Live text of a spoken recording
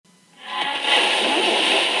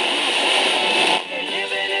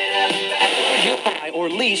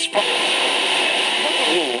police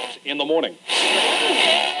rules in the morning.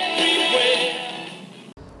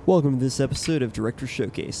 Welcome to this episode of Director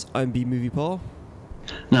Showcase. I'm B-Movie Paul.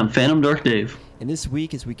 And I'm Phantom Dark Dave. And this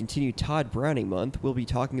week, as we continue Todd Browning Month, we'll be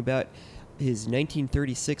talking about his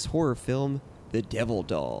 1936 horror film, The Devil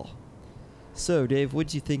Doll. So, Dave, what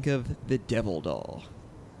did you think of The Devil Doll?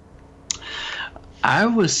 I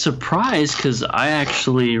was surprised because I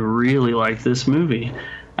actually really like this movie.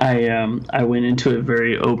 I went into it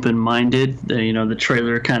very open-minded. The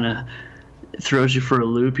trailer kind of throws you for a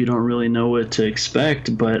loop. You don't really know what to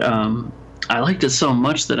expect, but I liked it so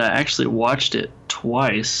much that I actually watched it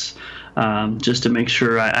twice just to make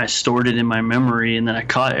sure I stored it in my memory and then I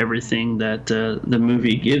caught everything that the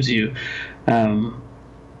movie gives you.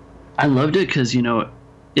 I loved it because,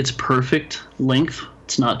 it's perfect length.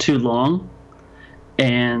 It's not too long.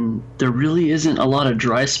 And there really isn't a lot of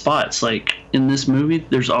dry spots. Like in this movie,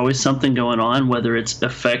 there's always something going on, whether it's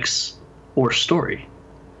effects or story.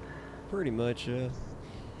 Pretty much,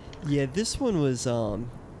 yeah. This one was,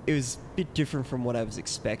 it was a bit different from what I was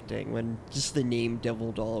expecting. When just the name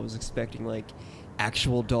Devil Doll, I was expecting, like,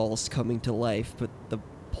 actual dolls coming to life. But the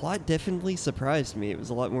plot definitely surprised me. It was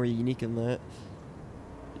a lot more unique than that.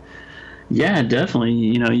 Yeah,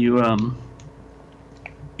 definitely.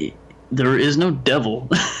 There is no devil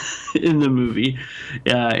in the movie.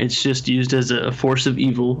 It's just used as a force of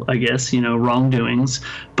evil, I guess, wrongdoings.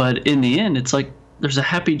 But in the end, it's like there's a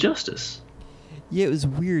happy justice. Yeah, it was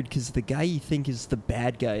weird because the guy you think is the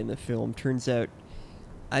bad guy in the film turns out,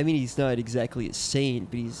 he's not exactly a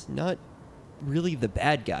saint, but he's not really the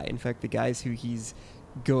bad guy. In fact, the guys who he's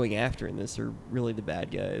going after in this are really the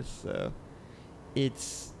bad guys. So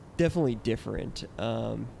it's definitely different.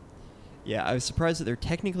 Yeah, I was surprised that there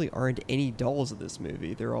technically aren't any dolls in this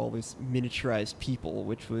movie. They're all these miniaturized people,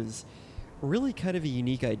 which was really kind of a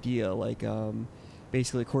unique idea. Like,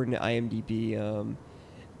 basically, according to IMDb,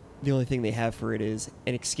 the only thing they have for it is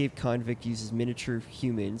an escaped convict uses miniature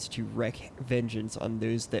humans to wreak vengeance on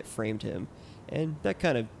those that framed him. And that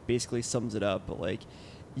kind of basically sums it up. But, like,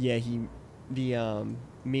 yeah, the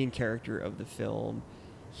main character of the film,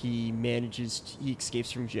 he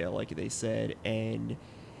escapes from jail, like they said, and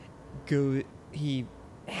he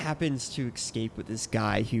happens to escape with this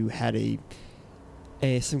guy who had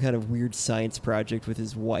some kind of weird science project with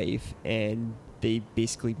his wife, and they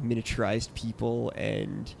basically miniaturized people,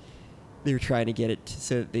 and they were trying to get it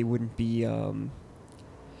so that they wouldn't be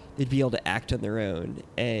they'd be able to act on their own,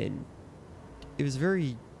 and it was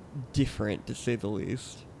very different, to say the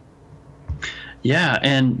least. Yeah,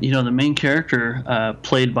 and the main character,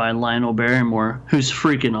 played by Lionel Barrymore, who's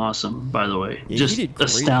freaking awesome, by the way, yeah, just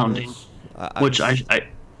astounding. Which I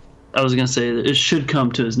was gonna say that it should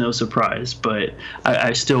come to as no surprise, but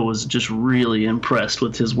I still was just really impressed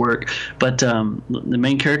with his work. But the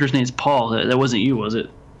main character's name's Paul. That wasn't you, was it?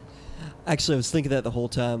 Actually, I was thinking that the whole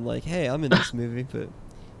time, like, hey, I'm in this movie, but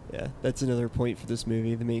yeah, that's another point for this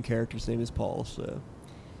movie. The main character's name is Paul, so.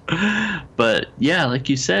 But yeah, like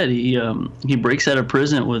you said, he breaks out of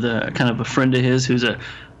prison with a kind of a friend of his who's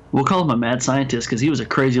we'll call him a mad scientist because he was a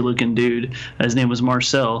crazy looking dude. His name was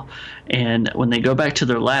Marcel. And when they go back to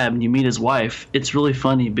their lab and you meet his wife, it's really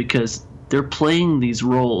funny because they're playing these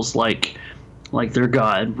roles like they're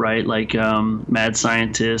God, right? Like mad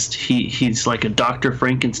scientist. He's like a Dr.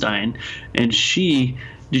 Frankenstein, and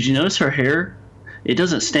did you notice her hair? It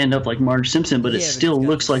doesn't stand up like Marge Simpson, but it still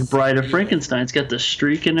looks like Bride of Frankenstein. It's got the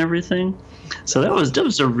streak and everything. So that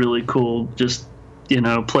was a really cool, just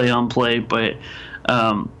play on play. But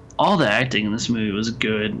all the acting in this movie was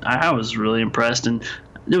good. I was really impressed, and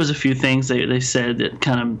there was a few things they said that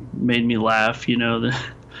kind of made me laugh. The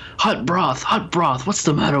hot broth. What's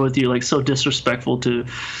the matter with you? Like, so disrespectful to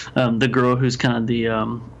the girl who's kind of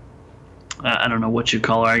the I don't know what you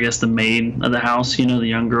call her. I guess the maid of the house, the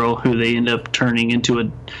young girl who they end up turning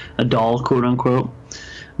into a doll, quote unquote.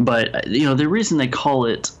 But, the reason they call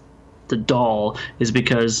it the doll is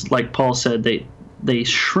because, like Paul said, they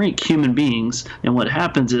shrink human beings. And what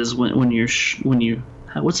happens is when you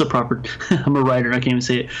what's the proper, I'm a writer, I can't even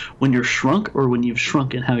say it. When you're shrunk or when you've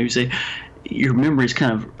shrunken, how you say, your memory is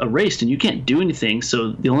kind of erased and you can't do anything.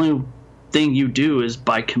 So the only thing you do is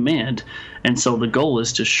by command. And so the goal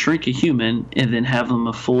is to shrink a human and then have them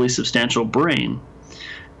a fully substantial brain.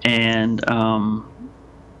 And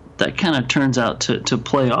that kind of turns out to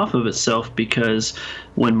play off of itself because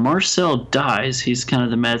when Marcel dies, he's kind of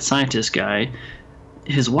the mad scientist guy.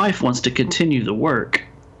 His wife wants to continue the work.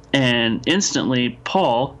 And instantly,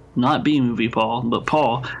 Paul, not B-Movie Paul, but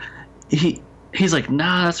Paul, he's like,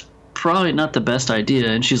 nah, that's probably not the best idea.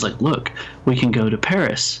 And she's like, look, we can go to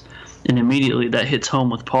Paris. And immediately that hits home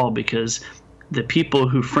with Paul because the people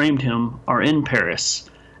who framed him are in Paris.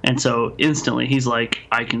 And so instantly he's like,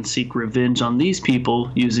 I can seek revenge on these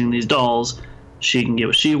people using these dolls. She can get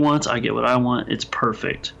what she wants. I get what I want. It's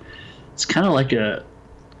perfect. It's kind of like a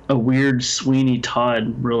weird Sweeney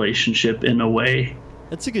Todd relationship in a way.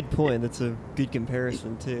 That's a good point. That's a good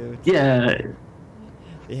comparison too. Yeah.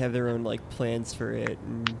 They have their own like plans for it,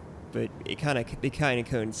 but they kind of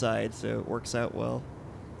coincide, so it works out well,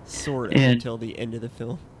 sort of, until the end of the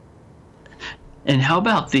film. And how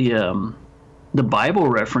about the Bible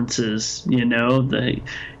references? You know,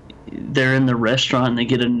 they're in the restaurant and they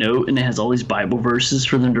get a note and it has all these Bible verses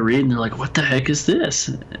for them to read, and they're like, what the heck is this?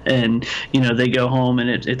 And you know, they go home and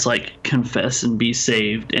it's like, confess and be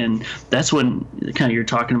saved. And that's when kind of you're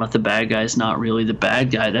talking about the bad guy's not really the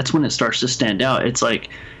bad guy. That's when it starts to stand out. It's like,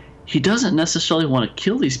 he doesn't necessarily want to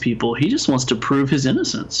kill these people, he just wants to prove his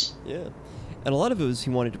innocence. Yeah. And a lot of it was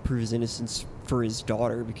he wanted to prove his innocence for his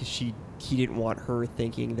daughter, because he didn't want her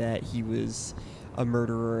thinking that he was a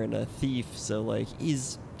murderer and a thief. So like,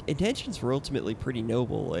 his intentions were ultimately pretty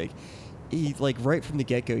noble. Like, he, like, right from the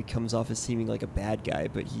get-go, he comes off as seeming like a bad guy,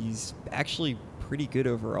 but he's actually pretty good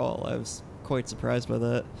overall. I was quite surprised by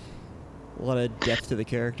that. A lot of depth to the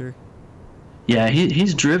character. Yeah,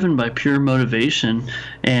 he's driven by pure motivation,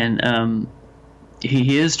 and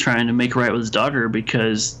he is trying to make right with his daughter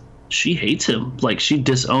because she hates him. Like, she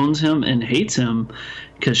disowns him and hates him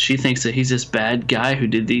because she thinks that he's this bad guy who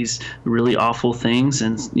did these really awful things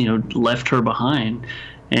and, you know, left her behind.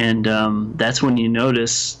 And that's when you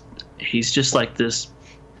notice he's just like this,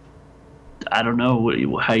 I don't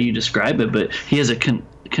know how you describe it, but he has a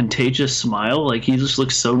contagious smile. Like, he just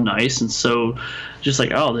looks so nice and so just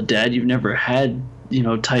like, oh, the dad you've never had, you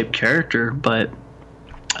know, type character. But,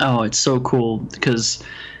 oh, it's so cool because,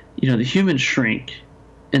 you know, the humans shrink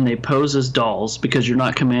and they pose as dolls because you're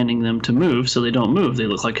not commanding them to move, so they don't move. They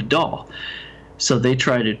look like a doll. So they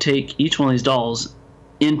try to take each one of these dolls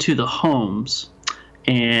into the homes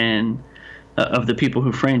and of the people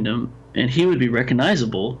who framed him, and he would be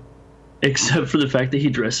recognizable except for the fact that he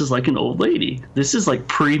dresses like an old lady. This is like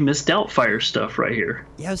pre-Miss Doubtfire stuff right here.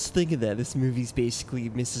 Yeah, I was thinking that this movie's basically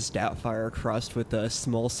Mrs. Doubtfire crossed with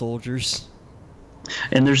Small Soldiers.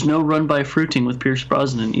 And there's no Run by Fruiting with Pierce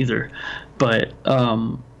Brosnan either. But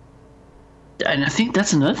and I think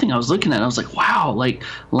that's another thing I was looking at. I was like, wow, like,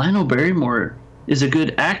 Lionel Barrymore is a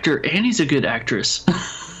good actor and he's a good actress.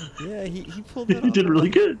 Yeah, he pulled that off. He did really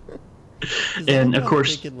good. And of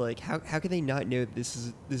course, thinking, like, how can they not know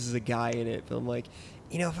this is a guy in it? But I'm like,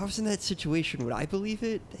 you know, if I was in that situation, would I believe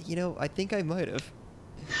it? You know, I think I might have.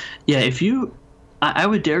 Yeah, if you, I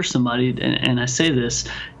would dare somebody, and I say this,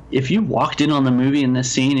 if you walked in on the movie in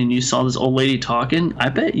this scene and you saw this old lady talking, I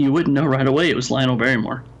bet you wouldn't know right away it was Lionel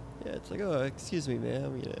Barrymore. Yeah, it's like, oh, excuse me,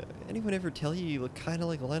 ma'am. You know, anyone ever tell you look kind of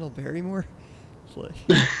like Lionel Barrymore? It's like,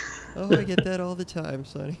 oh, I get that all the time,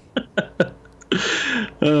 Sonny.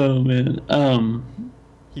 Oh man.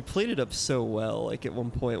 He played it up so well. Like, at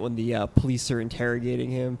one point when the police are interrogating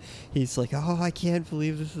him, he's like, oh, I can't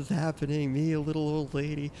believe this is happening. Me, a little old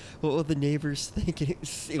lady. What will the neighbors think?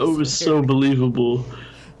 It was so believable.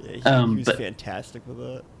 Yeah, he was fantastic with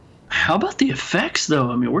that. How about the effects, though?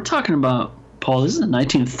 I mean, we're talking about, Paul, this is the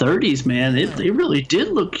 1930s, man. They really did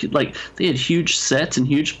look like they had huge sets and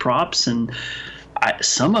huge props, and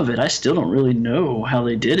some of it I still don't really know how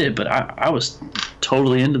they did it, but I was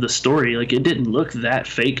totally into the story. Like, it didn't look that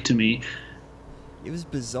fake to me. It was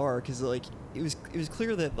bizarre because, like, it was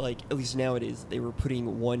clear that, like, at least nowadays they were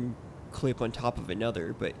putting one clip on top of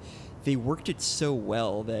another, but they worked it so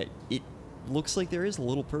well that it looks like there is a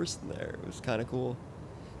little person there. It was kind of cool,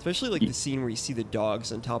 especially like the scene where you see the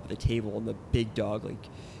dogs on top of the table and the big dog like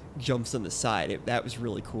jumps on the side. That was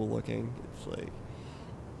really cool looking. It's like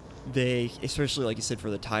they, especially like you said, for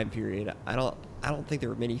the time period, I don't think there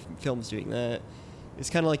were many films doing that. It's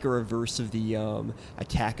kind of like a reverse of the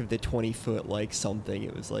Attack of the 20-foot like something.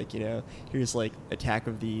 It was like, you know, here's like Attack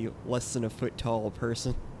of the less than a foot tall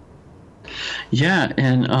person. Yeah,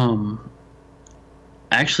 and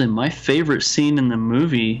actually my favorite scene in the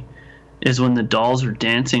movie is when the dolls are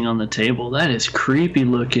dancing on the table. That is creepy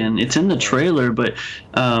looking. It's in the trailer, but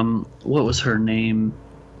what was her name?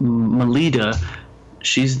 Melita.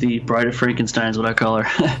 She's the Bride of Frankenstein is what I call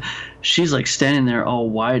her. She's like standing there all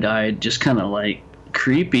wide-eyed, just kind of like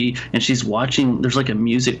creepy, and she's watching. There's like a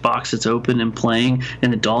music box that's open and playing,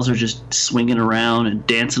 and the dolls are just swinging around and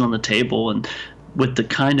dancing on the table, and with the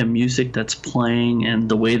kind of music that's playing and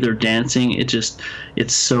the way they're dancing, it's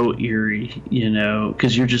so eerie, you know,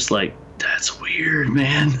 because you're just like, that's weird,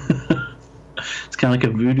 man. It's kind of like a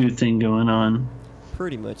voodoo thing going on.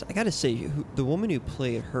 Pretty much. I gotta say, the woman who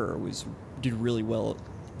played her did really well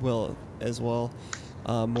well as well.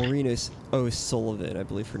 Maureen O'Sullivan, I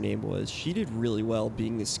believe her name was. She did really well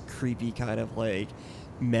being this creepy kind of like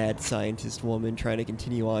mad scientist woman trying to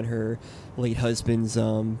continue on her late husband's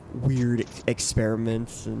weird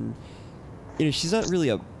experiments, and she's not really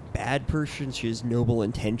a bad person. She has noble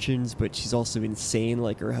intentions, but she's also insane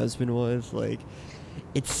like her husband was. Like,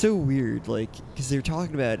 it's so weird, like, because they're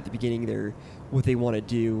talking about at the beginning what they want to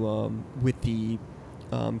do with the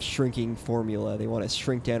shrinking formula. They want to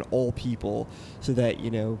shrink down all people so that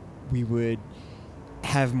we would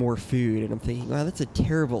have more food. And I'm thinking, wow, that's a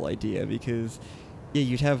terrible idea, because yeah,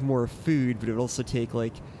 you'd have more food, but it would also take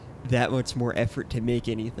like that much more effort to make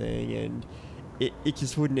anything, and it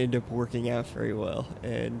just wouldn't end up working out very well.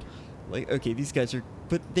 And like, okay, these guys are,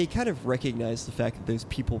 but they kind of recognize the fact that those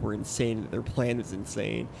people were insane, that their plan was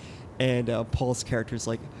insane. And Paul's character's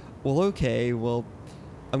like, well, okay, well,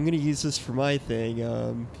 I'm going to use this for my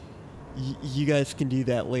thing. You guys can do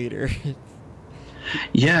that later.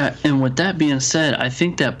 Yeah, and with that being said, I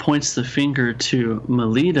think that points the finger to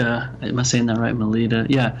Melita. Am I saying that right? Melita?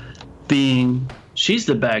 Yeah. She's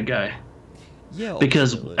the bad guy. Yeah.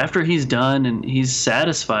 Because ultimately. after he's done and he's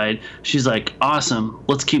satisfied, she's like, awesome,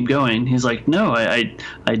 let's keep going. He's like, no,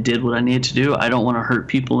 I did what I needed to do. I don't want to hurt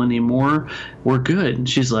people anymore. We're good. And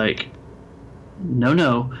she's like,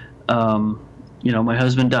 no. My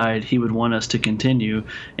husband died. He would want us to continue.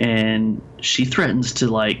 And she threatens to,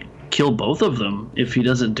 like, kill both of them if he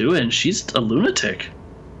doesn't do it. And she's a lunatic.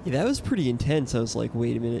 Yeah, that was pretty intense. I was like,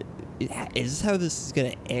 wait a minute. Is this how this is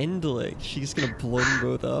going to end? Like, she's going to blow them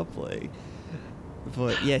both up? Like...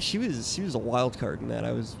 But yeah, she was a wild card in that.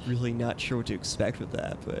 I was really not sure what to expect with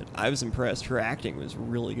that, but I was impressed. Her acting was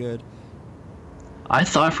really good. I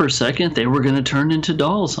thought for a second they were going to turn into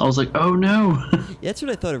dolls. I was like, oh no. Yeah, that's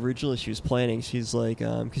what I thought originally she was planning. She's like,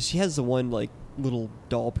 because she has the one like little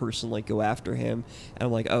doll person like go after him, and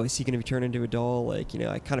I'm like, oh, is he going to be turned into a doll? Like,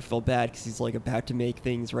 I kind of felt bad because he's like about to make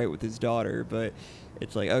things right with his daughter, but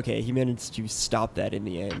it's like, okay, he managed to stop that in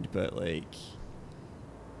the end, but like...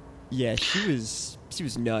 Yeah, she was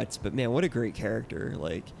nuts, but man, what a great character.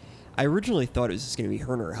 Like, I originally thought it was just going to be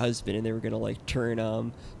her and her husband, and they were going to, like,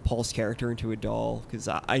 turn Paul's character into a doll, because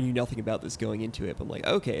I knew nothing about this going into it, but I'm like,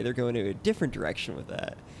 okay, they're going to a different direction with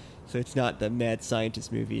that. So it's not the mad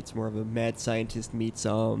scientist movie, it's more of a mad scientist meets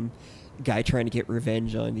guy trying to get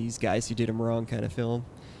revenge on these guys who did him wrong kind of film.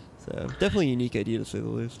 So definitely a unique idea, to say the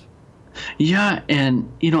least. Yeah,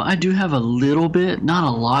 and I do have a little bit, not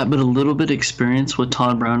a lot, but a little bit experience with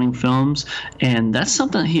Todd Browning films, and that's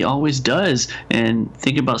something he always does. And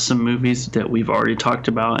think about some movies that we've already talked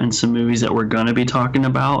about and some movies that we're going to be talking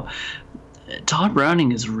about. Todd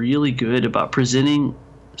Browning is really good about presenting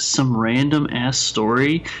some random ass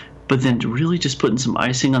story, but then really just putting some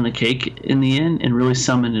icing on the cake in the end and really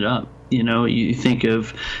summing it up. You think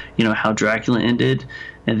of how Dracula ended,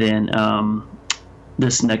 and then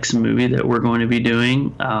this next movie that we're going to be doing,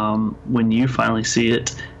 when you finally see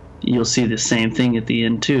it, you'll see the same thing at the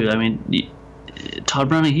end too. I mean, Todd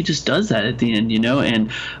Browning, he just does that at the end,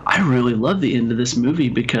 and I really love the end of this movie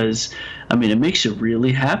because, I mean, it makes you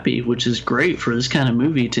really happy, which is great for this kind of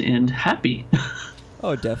movie to end happy.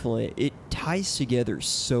 Oh, definitely. It ties together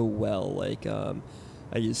so well. Like, I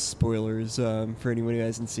use spoilers for anyone who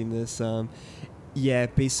hasn't seen this. Yeah,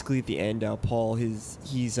 basically at the end, Paul,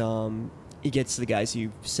 he gets the guys who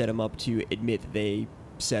set him up to admit that they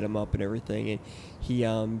set him up and everything, and he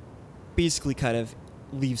basically kind of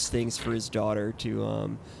leaves things for his daughter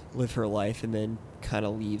to live her life, and then kind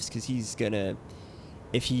of leaves because he's gonna,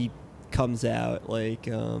 if he comes out like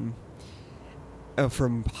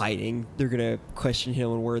from hiding, they're gonna question him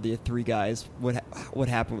on where the three guys, what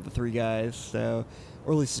happened with the three guys. So,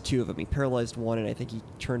 or at least the two of them. He paralyzed one, and I think he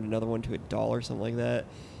turned another one to a doll or something like that,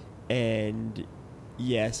 and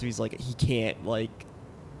yeah, so he's like, he can't like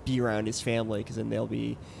be around his family because then they'll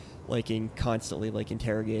be like constantly like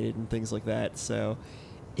interrogated and things like that. So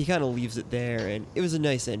he kind of leaves it there, and it was a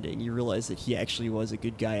nice ending. You realize that he actually was a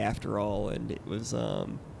good guy after all, and it was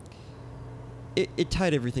it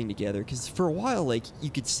tied everything together, because for a while, like, you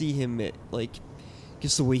could see him at, like,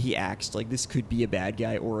 just the way he acts, like, this could be a bad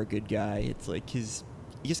guy or a good guy. It's like he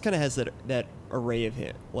just kind of has that array of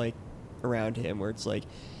him, like, around him, where it's like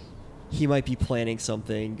he might be planning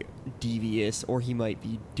something devious, or he might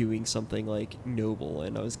be doing something like noble,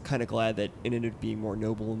 and I was kind of glad that it ended up being more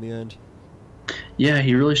noble in the end. Yeah,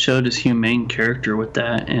 he really showed his humane character with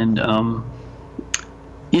that, and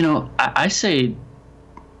I say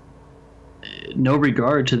no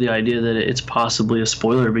regard to the idea that it's possibly a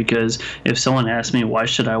spoiler, because if someone asked me why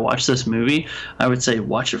should I watch this movie, I would say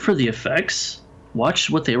watch it for the effects, watch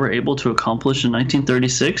what they were able to accomplish in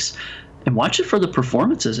 1936, And watch it for the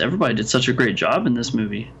performances. Everybody did such a great job in this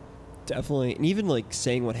movie. Definitely. And even like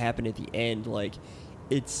saying what happened at the end, like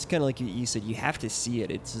it's kind of like you said, you have to see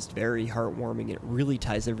it. It's just very heartwarming. It really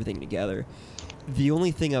ties everything together. The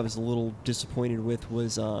only thing I was a little disappointed with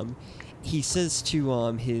was he says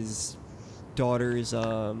to his daughter's I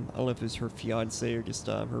don't know if it was her fiance or just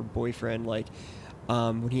her boyfriend, like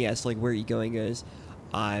when he asked like where are you going, he goes,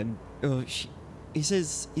 I'm oh, he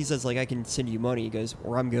says like I can send you money. He goes,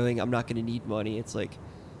 where I'm going, I'm not going to need money. It's like,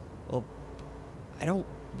 well, I don't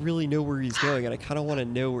really know where he's going, and I kind of want to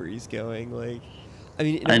know where he's going. Like, I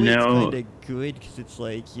mean, in a way it's kind of good because it's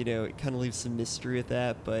like, you know, it kind of leaves some mystery with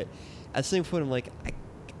that. But at the same point, I'm like,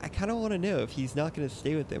 I kind of want to know if he's not going to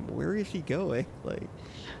stay with them, where is he going? Like,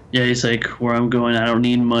 yeah, he's like, where I'm going, I don't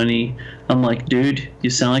need money. I'm like, dude, you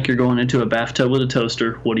sound like you're going into a bathtub with a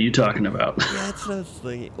toaster. What are you talking about? Yeah, that's what I was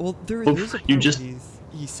thinking. Well, there's a part where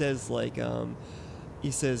he says like,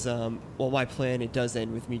 well, my plan, it does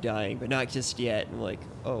end with me dying, but not just yet. And I'm like,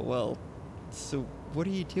 oh, well, so what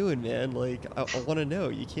are you doing, man? Like, I want to know.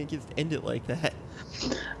 You can't just end it like that.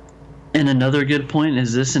 And another good point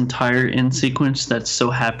is this entire end sequence that's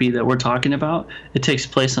so happy that we're talking about, it takes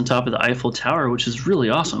place on top of the Eiffel Tower, which is really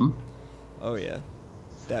awesome. Oh, yeah.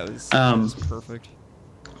 That was perfect.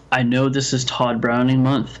 I know this is Todd Browning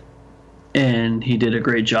month, and he did a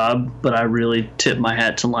great job, but I really tip my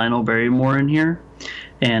hat to Lionel Barrymore in here.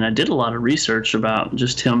 And I did a lot of research about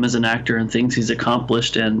just him as an actor and things he's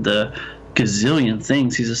accomplished and the gazillion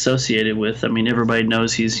things he's associated with. I mean, everybody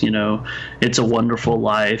knows he's, you know, It's a Wonderful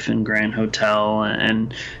Life and Grand Hotel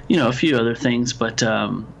and you know, a few other things, but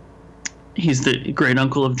he's the great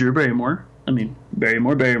uncle of Drew Barrymore. I mean,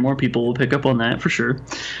 Barrymore, people will pick up on that for sure.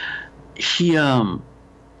 He,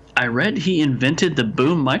 I read he invented the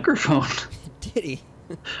boom microphone. Did he?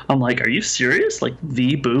 I'm like, are you serious? Like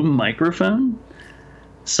the boom microphone?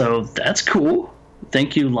 So that's cool.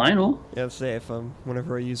 Thank you, Lionel. Yeah, I'll say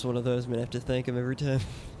whenever I use one of those, I'm gonna have to thank him every time.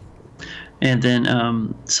 And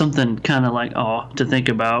then something kind of like, to think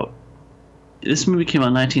about. This movie came out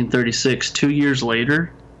in 1936. 2 years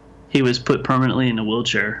later, he was put permanently in a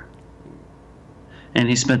wheelchair. And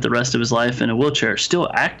he spent the rest of his life in a wheelchair, still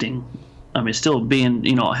acting. I mean, still being,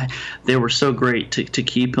 you know, they were so great to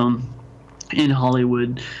keep him in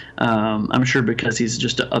Hollywood. I'm sure because he's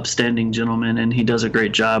just an upstanding gentleman and he does a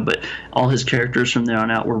great job, but all his characters from there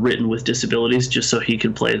on out were written with disabilities just so he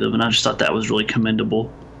could play them, and I just thought that was really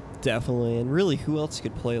commendable. Definitely. And really, who else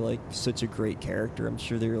could play like such a great character? I'm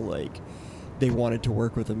sure they wanted to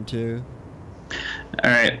work with him too.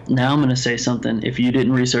 All right, now I'm going to say something. If you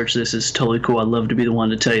didn't research this, it's totally cool. I'd love to be the one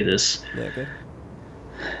to tell you this. Yeah, okay.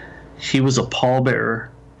 He was a pallbearer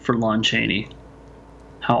for Lon Chaney.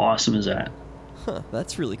 How awesome is that? Huh,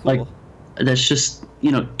 that's really cool. Like, that's just,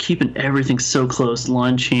 you know, keeping everything so close.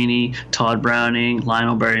 Lon Chaney, Todd Browning,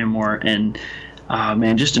 Lionel Barrymore, and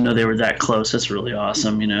man, just to know they were that close, that's really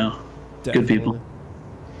awesome, you know. Definitely. Good people.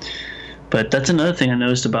 But that's another thing I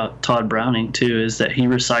noticed about Todd Browning too, is that he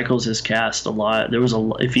recycles his cast a lot. There was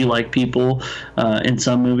if you like people in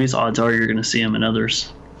some movies, odds are you're going to see him in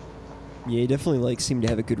others. Yeah, he definitely seemed to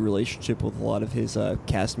have a good relationship with a lot of his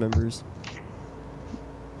cast members.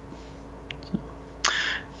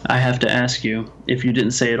 I have to ask you, if you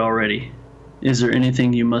didn't say it already, is there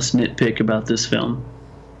anything you must nitpick about this film?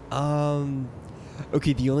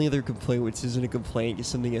 Okay, the only other complaint, which isn't a complaint,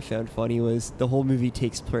 just something I found funny, was the whole movie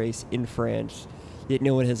takes place in France, yet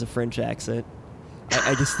no one has a French accent.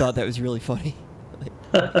 I just thought that was really funny.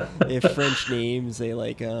 They have French names,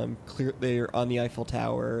 they're on the Eiffel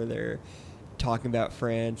Tower, they're talking about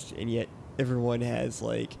France, and yet everyone has,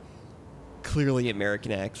 clearly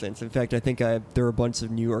American accents. In fact, I think there are a bunch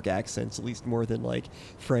of New York accents, at least more than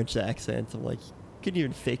French accents. I'm like, you couldn't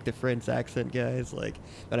even fake the French accent, guys.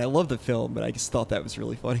 And I love the film, but I just thought that was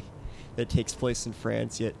really funny. That it takes place in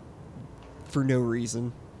France, yet for no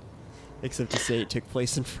reason except to say it took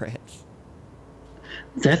place in France.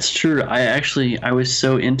 That's true. I was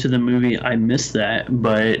so into the movie, I missed that.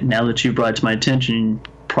 But now that you brought it to my attention, you're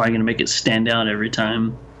probably going to make it stand out every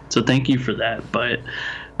time. So thank you for that. But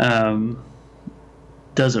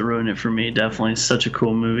doesn't ruin it for me. Definitely such a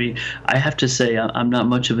cool movie. I have to say I'm not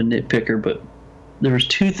much of a nitpicker, but there was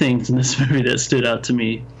two things in this movie that stood out to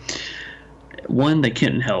me. One, they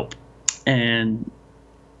couldn't help, and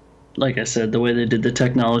like I said, the way they did the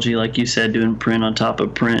technology, like you said, doing print on top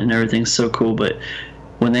of print and everything's so cool. But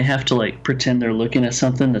when they have to pretend they're looking at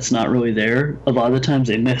something that's not really there, a lot of the times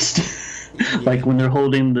they missed. Like when they're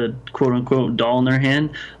holding the quote unquote doll in their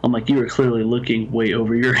hand, I'm like, you were clearly looking way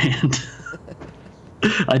over your hand.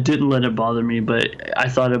 I didn't let it bother me, but I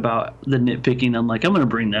thought about the nitpicking. I'm like, I'm going to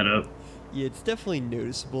bring that up. Yeah, it's definitely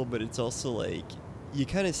noticeable, but it's also like you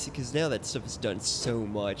kind of see because now that stuff is done so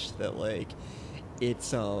much that like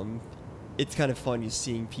it's it's kind of fun just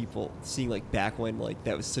seeing like back when like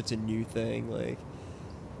that was such a new thing. Like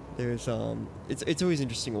there's it's always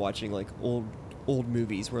interesting watching like old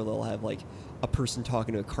movies where they'll have like a person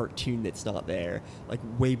talking to a cartoon that's not there, like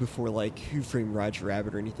way before like Who Framed Roger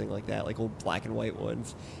Rabbit or anything like that, like old black and white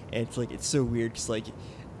ones. And it's like it's so weird because like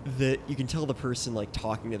you can tell the person like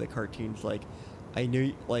talking to the cartoons like I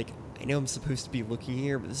know I'm supposed to be looking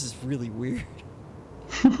here, but this is really weird.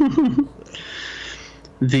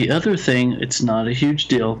 The other thing, it's not a huge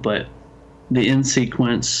deal, but the end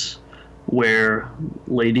sequence where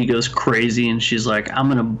Lady goes crazy and she's like, I'm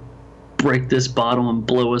gonna break this bottle and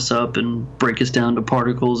blow us up and break us down to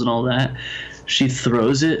particles and all that. She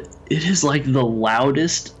throws it. It is like the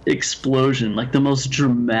loudest explosion, like the most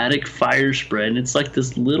dramatic fire spread. And it's like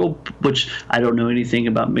this little, which I don't know anything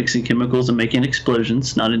about mixing chemicals and making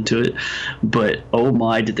explosions, not into it. But oh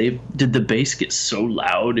my, did the bass get so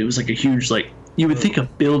loud? It was like a huge, like, you would think a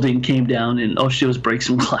building came down and all she was break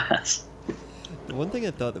some glass. The one thing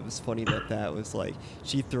I thought that was funny about that was like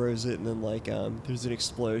she throws it and then like there's an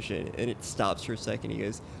explosion and it stops for a second. He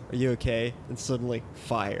goes, "Are you okay?" And suddenly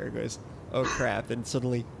fire. He goes, "Oh crap!" And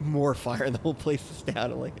suddenly more fire and the whole place is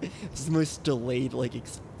down. And like it's the most delayed like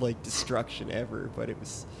destruction ever. But it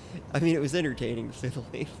was entertaining to say the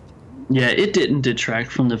least. Yeah, it didn't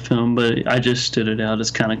detract from the film, but I just stood it out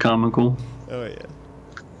as kind of comical. Oh yeah.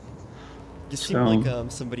 It seemed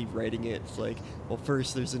like somebody writing it. It's like, well,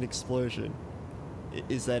 first there's an explosion.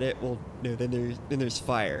 Is that it? Well, no. Then there's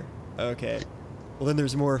fire. Okay. Well, then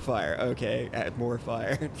there's more fire. Okay, add more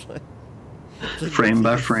fire. It's like frame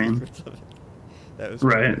by frame. That was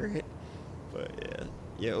right. Weird. But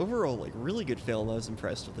yeah. Overall, like really good film. I was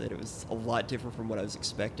impressed with it. It was a lot different from what I was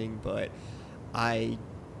expecting, but I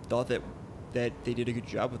thought that they did a good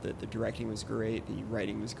job with it. The directing was great. The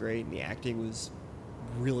writing was great, and the acting was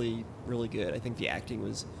really, really good. I think the acting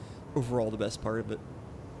was overall the best part of it.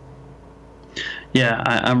 Yeah,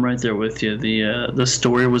 I'm right there with you. The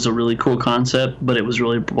story was a really cool concept, but it was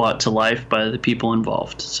really brought to life by the people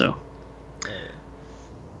involved. So,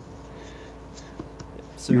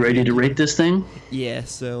 so you ready to rate this thing? Yeah.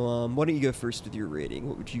 So, why don't you go first with your rating?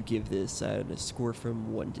 What would you give this out of a score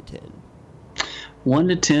from 1 to 10? 1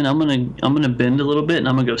 to 10. I'm gonna bend a little bit, and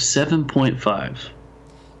I'm gonna go 7.5.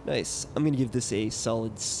 Nice. I'm gonna give this a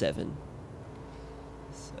solid 7.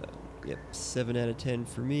 Yep, 7 out of 10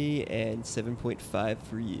 for me, and 7.5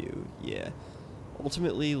 for you. Yeah.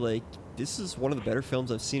 Ultimately, like, this is one of the better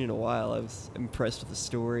films I've seen in a while. I was impressed with the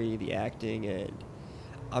story, the acting, and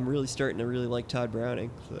I'm really starting to really like Todd Browning.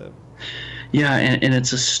 So. Yeah, and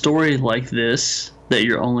it's a story like this that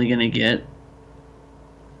you're only going to get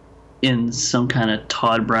in some kind of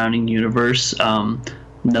Todd Browning universe.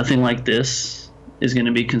 Nothing like this is going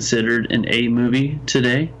to be considered an A movie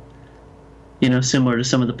today. You know, similar to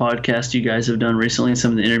some of the podcasts you guys have done recently and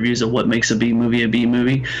some of the interviews of what makes a B movie,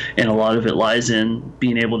 and a lot of it lies in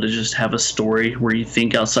being able to just have a story where you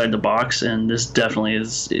think outside the box, and this definitely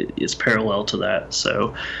is parallel to that.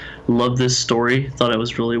 So, love this story. Thought it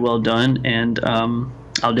was really well done, and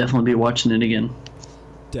I'll definitely be watching it again.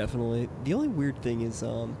 Definitely. The only weird thing is,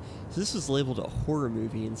 this was labeled a horror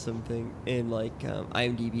movie and something in like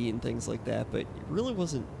IMDb and things like that, but it really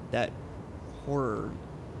wasn't that horror.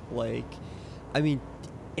 Like, I mean,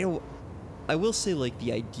 you know, I will say, like,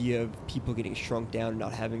 the idea of people getting shrunk down and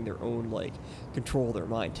not having their own, like, control of their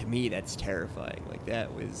mind, to me, that's terrifying. Like,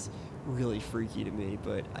 that was really freaky to me,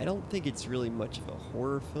 but I don't think it's really much of a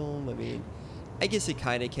horror film. I mean, I guess it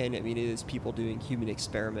kind of can. I mean, it is people doing human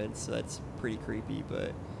experiments, so that's pretty creepy,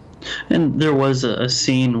 but... And there was a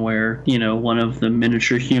scene where, you know, one of the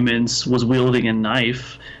miniature humans was wielding a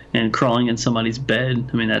knife and crawling in somebody's bed.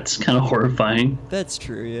 I mean, that's kind of horrifying. That's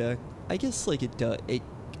true, yeah. I guess, like, it does...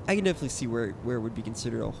 I can definitely see where it would be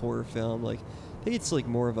considered a horror film. Like, I think it's, like,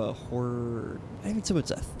 more of a horror... I don't even so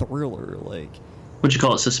much a thriller, like... What'd you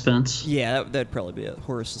call it, suspense? Yeah, that'd probably be a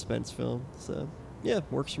horror suspense film. So, yeah,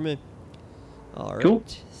 works for me. All right. Cool.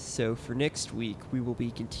 So, for next week, we will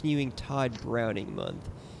be continuing Todd Browning Month.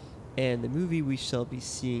 And the movie we shall be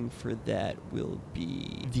seeing for that will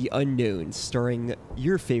be The Unknown, starring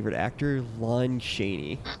your favorite actor, Lon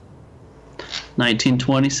Chaney.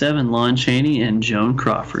 1927, Lon Chaney and Joan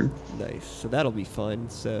Crawford. Nice. So that'll be fun.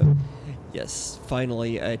 So, yes,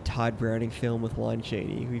 finally a Todd Browning film with Lon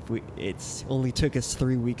Chaney. It's only took us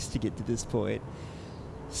 3 weeks to get to this point.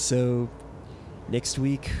 So, next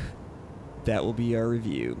week, that will be our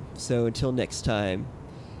review. So until next time,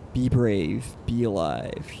 be brave, be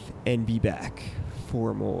alive, and be back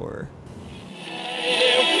for more.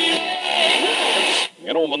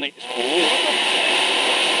 någon.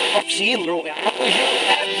 Vaccin,